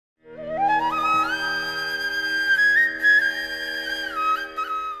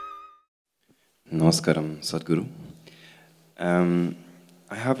Namaskaram, Sadhguru.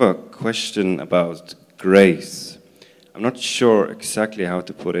 I have a question about grace. I'm not sure exactly how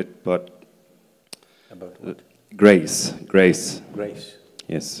to put it, but... About what? Grace. Grace.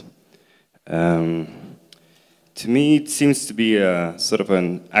 Yes. To me, it seems to be a sort of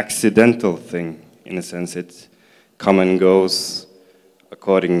an accidental thing, in a sense. It comes and goes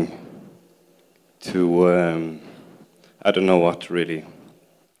according to, I don't know what, really.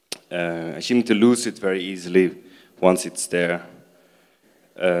 I seem to lose it very easily once it's there.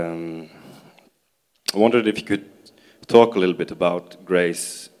 I wondered if you could talk a little bit about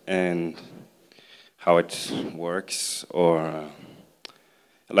grace and how it works, or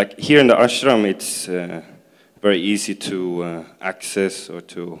like here in the ashram, it's very easy to access or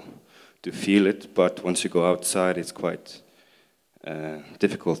to feel it, but once you go outside, it's quite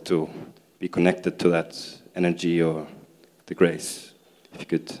difficult to be connected to that energy or the grace. If you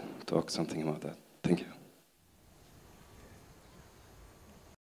could talk something about that. Thank you.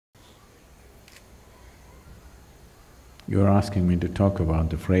 You're asking me to talk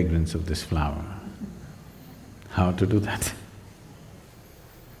about the fragrance of this flower. How to do that?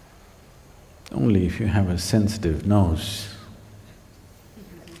 Only if you have a sensitive nose.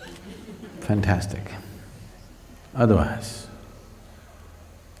 Fantastic. Otherwise,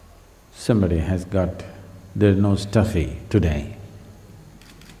 somebody has got their nose stuffy today.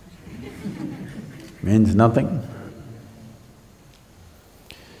 Means nothing.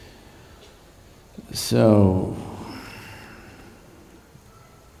 So,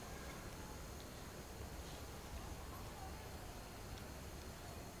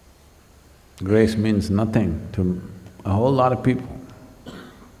 grace means nothing to a whole lot of people.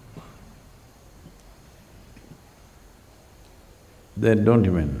 They don't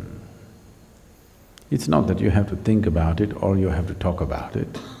even… It's not that you have to think about it or you have to talk about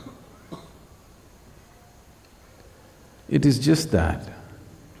it. It is just that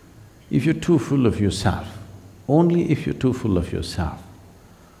if you're too full of yourself, only if you're too full of yourself,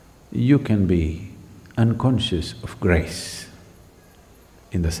 you can be unconscious of grace.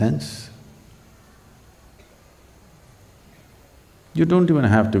 In the sense, you don't even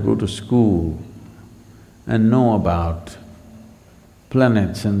have to go to school and know about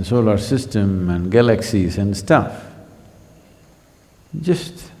planets and solar system and galaxies and stuff.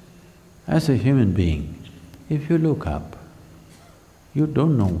 Just as a human being, if you look up, you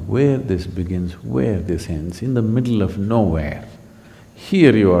don't know where this begins, where this ends, in the middle of nowhere.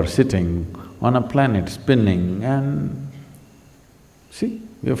 Here you are sitting on a planet spinning and… see,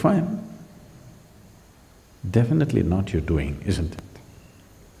 you're fine. Definitely not your doing, isn't it?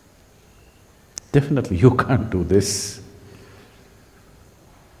 Definitely you can't do this.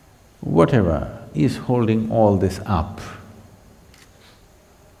 Whatever is holding all this up,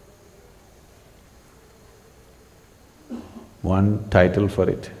 one title for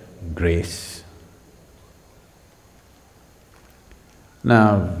it, grace.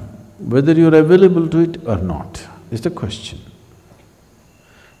 Now, whether you're available to it or not is the question.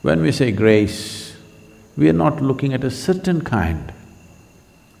 When we say grace, we are not looking at a certain kind.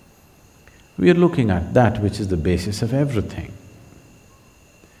 We are looking at that which is the basis of everything.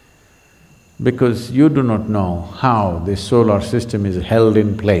 Because you do not know how this solar system is held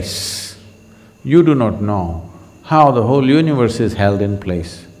in place. You do not know how the whole universe is held in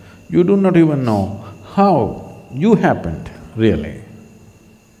place. You do not even know how you happened, really.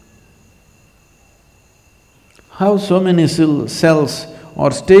 How so many cells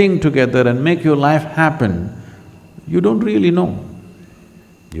are staying together and make your life happen, you don't really know.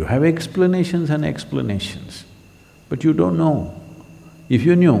 You have explanations and explanations, but you don't know. If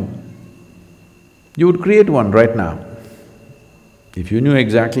you knew, you would create one right now. If you knew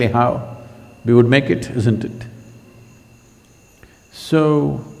exactly how, we would make it, isn't it?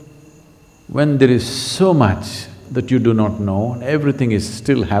 So, when there is so much that you do not know and everything is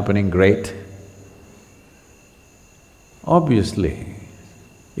still happening great, obviously,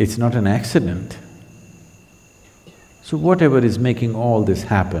 it's not an accident. So whatever is making all this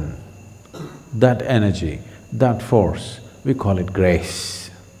happen, that energy, that force, we call it grace.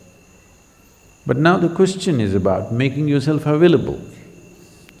 But now the question is about making yourself available.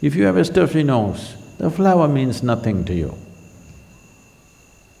 If you have a stuffy nose, the flower means nothing to you.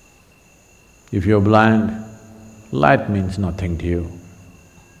 If you're blind, light means nothing to you.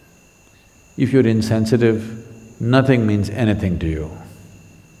 If you're insensitive, nothing means anything to you.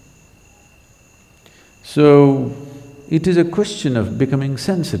 So, it is a question of becoming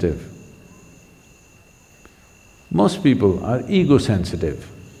sensitive. Most people are ego-sensitive.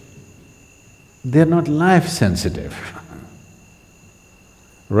 They're not life-sensitive.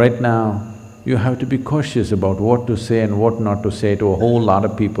 Right now, you have to be cautious about what to say and what not to say to a whole lot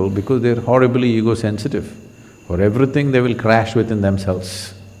of people because they're horribly ego-sensitive. For everything, they will crash within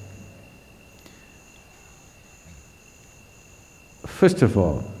themselves. First of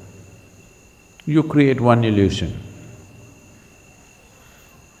all, you create one illusion.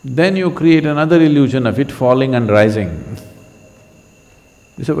 Then you create another illusion of it falling and rising.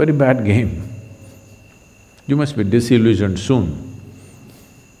 It's a very bad game. You must be disillusioned soon.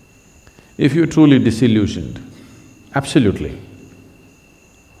 If you're truly disillusioned, absolutely,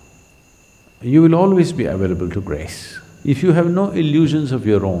 you will always be available to grace. If you have no illusions of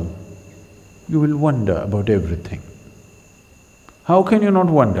your own, you will wonder about everything. How can you not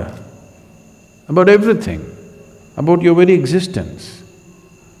wonder? About everything, about your very existence.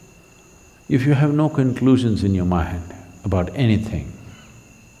 If you have no conclusions in your mind about anything,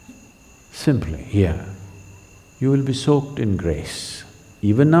 simply here, you will be soaked in grace.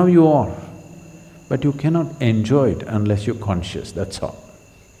 Even now you are, but you cannot enjoy it unless you're conscious, that's all.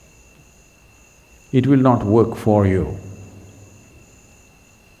 It will not work for you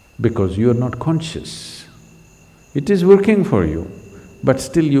because you are not conscious. It is working for you, but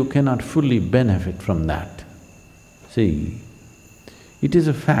still you cannot fully benefit from that. See, it is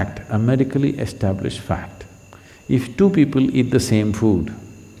a fact, a medically established fact. If two people eat the same food,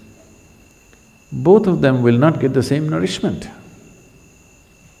 both of them will not get the same nourishment.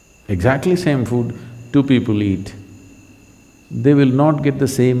 Exactly same food, two people eat, they will not get the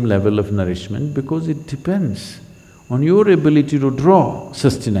same level of nourishment because it depends on your ability to draw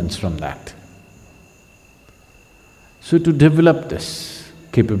sustenance from that. So to develop this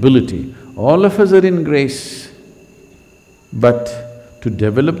capability, all of us are in grace, but to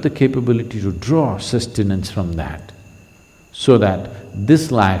develop the capability to draw sustenance from that, so that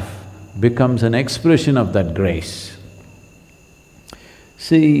this life becomes an expression of that grace.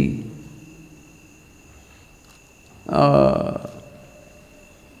 See,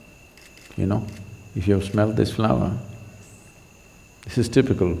 if you have smelled this flower, this is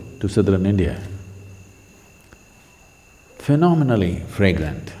typical to southern India. Phenomenally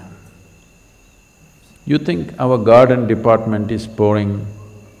fragrant. You think our garden department is pouring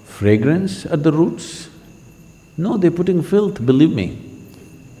fragrance at the roots? No, they're putting filth, believe me.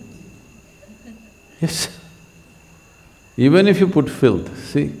 Yes. Even if you put filth,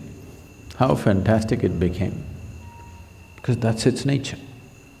 see how fantastic it became, because that's its nature.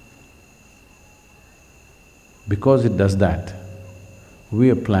 Because it does that, we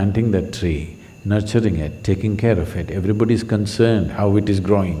are planting that tree, nurturing it, taking care of it, everybody's concerned how it is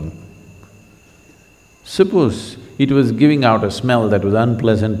growing. Suppose it was giving out a smell that was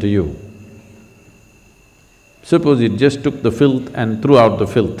unpleasant to you. Suppose it just took the filth and threw out the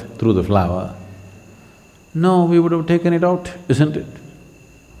filth through the flower. No, we would have taken it out, isn't it?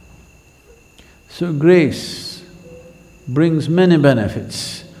 So grace brings many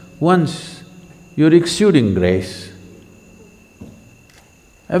benefits. Once you're exuding grace,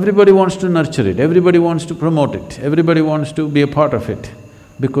 everybody wants to nurture it, everybody wants to promote it, everybody wants to be a part of it,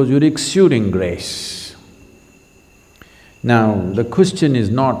 because you're exuding grace. Now, the question is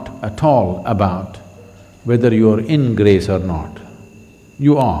not at all about whether you're in grace or not.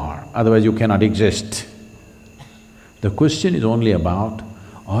 You are, otherwise you cannot exist. The question is only about,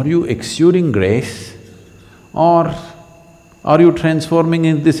 are you exuding grace or are you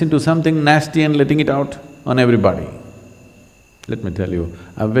transforming this into something nasty and letting it out on everybody? Let me tell you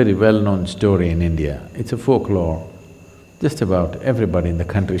a very well-known story in India. It's a folklore. Just about everybody in the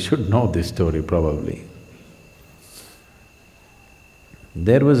country should know this story probably.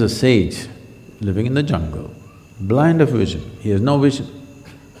 There was a sage living in the jungle, blind of vision. He has no vision,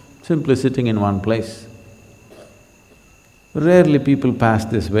 simply sitting in one place. Rarely people pass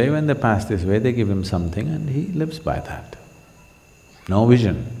this way. When they pass this way, they give him something and he lives by that. No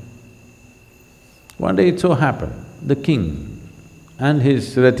vision. One day it so happened, the king and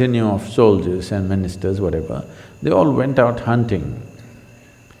his retinue of soldiers and ministers, whatever, they all went out hunting.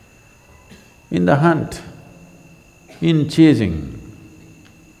 In the hunt, in chasing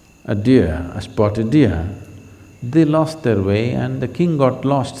a deer, a spotted deer, they lost their way and the king got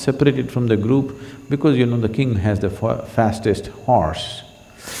lost, separated from the group, because the king has the fastest horse.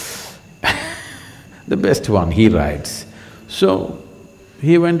 The best one, he rides. So,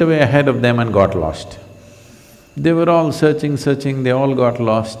 he went away ahead of them and got lost. They were all searching, they all got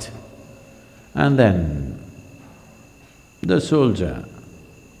lost. And then the soldier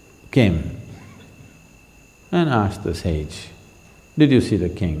came and asked the sage, "Did you see the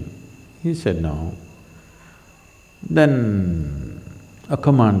king?" He said, "No." Then a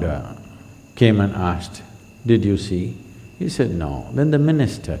commander came and asked, "Did you see?" He said, no. Then the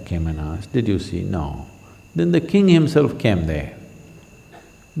minister came and asked, did you see? No. Then the king himself came there.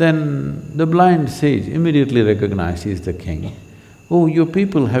 Then the blind sage immediately recognized he is the king. Oh, your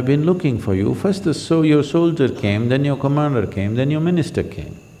people have been looking for you. First your soldier came, then your commander came, then your minister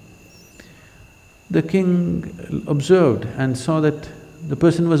came. The king observed and saw that the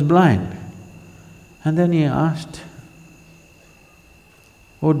person was blind. And then he asked,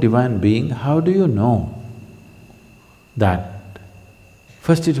 oh divine being, how do you know that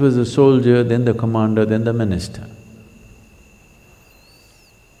first it was the soldier, then the commander, then the minister?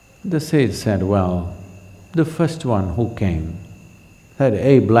 The sage said, well, the first one who came said,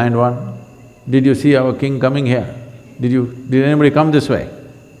 hey, blind one, did you see our king coming here? Did anybody come this way?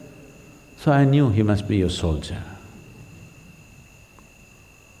 So I knew he must be your soldier.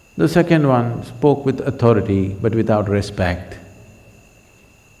 The second one spoke with authority but without respect.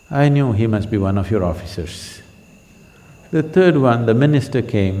 I knew he must be one of your officers. The third one, the minister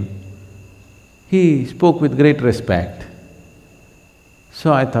came, he spoke with great respect.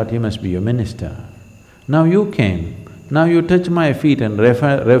 So I thought he must be your minister. Now you came, now you touch my feet and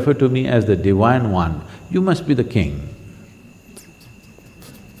refer to me as the divine one, you must be the king.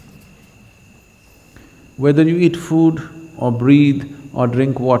 Whether you eat food or breathe or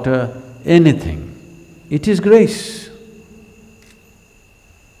drink water, anything, it is grace.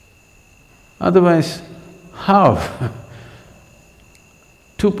 Otherwise, how?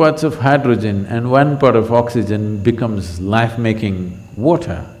 2 parts of hydrogen and 1 part of oxygen becomes life-making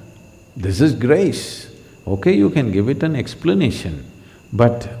water. This is grace. Okay, you can give it an explanation,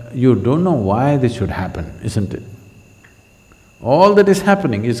 but you don't know why this should happen, isn't it? All that is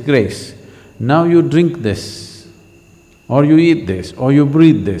happening is grace. Now you drink this, or you eat this, or you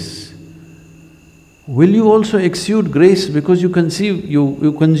breathe this. Will you also exude grace because you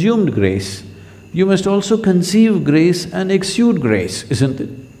consumed grace? You must also conceive grace and exude grace, isn't it?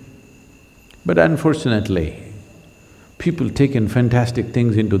 But unfortunately, people take in fantastic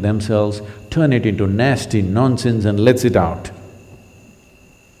things into themselves, turn it into nasty nonsense and lets it out.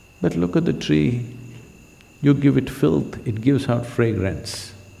 But look at the tree, you give it filth, it gives out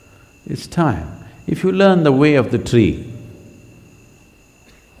fragrance. It's time. If you learn the way of the tree,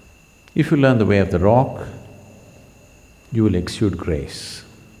 if you learn the way of the rock, you will exude grace.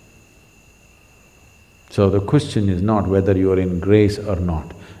 So the question is not whether you are in grace or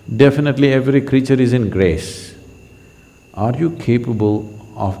not. Definitely every creature is in grace. Are you capable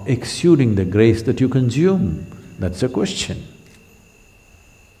of exuding the grace that you consume? That's the question.